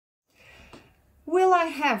Will I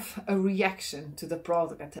have a reaction to the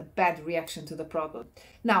product, a bad reaction to the product?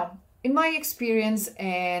 Now, in my experience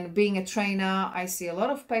and being a trainer, I see a lot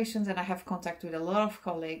of patients and I have contact with a lot of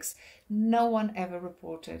colleagues. No one ever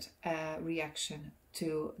reported a reaction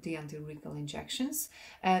to the anti-wrinkle injections.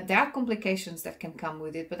 There are complications that can come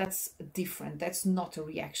with it, but that's different. That's not a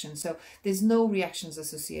reaction. So there's no reactions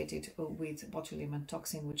associated with botulinum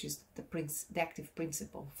toxin, which is the active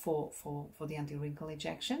principle for the anti-wrinkle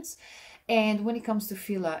injections. And when it comes to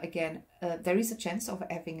filler, again, there is a chance of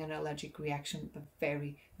having an allergic reaction, but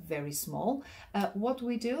very, very small. What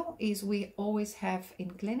we do is we always have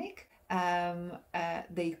in clinic the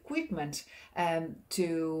equipment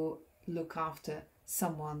to look after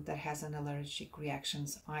someone that has an allergic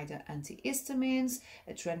reactions, either antihistamines,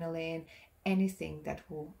 adrenaline, anything that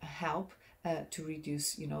will help to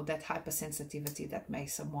reduce, that hypersensitivity that may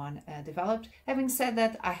someone develop. Having said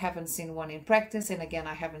that, I haven't seen one in practice, and again,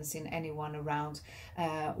 I haven't seen anyone around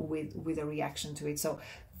with a reaction to it. So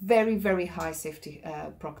very, very high safety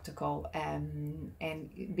protocol, and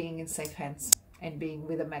being in safe hands and being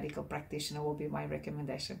with a medical practitioner will be my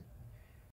recommendation.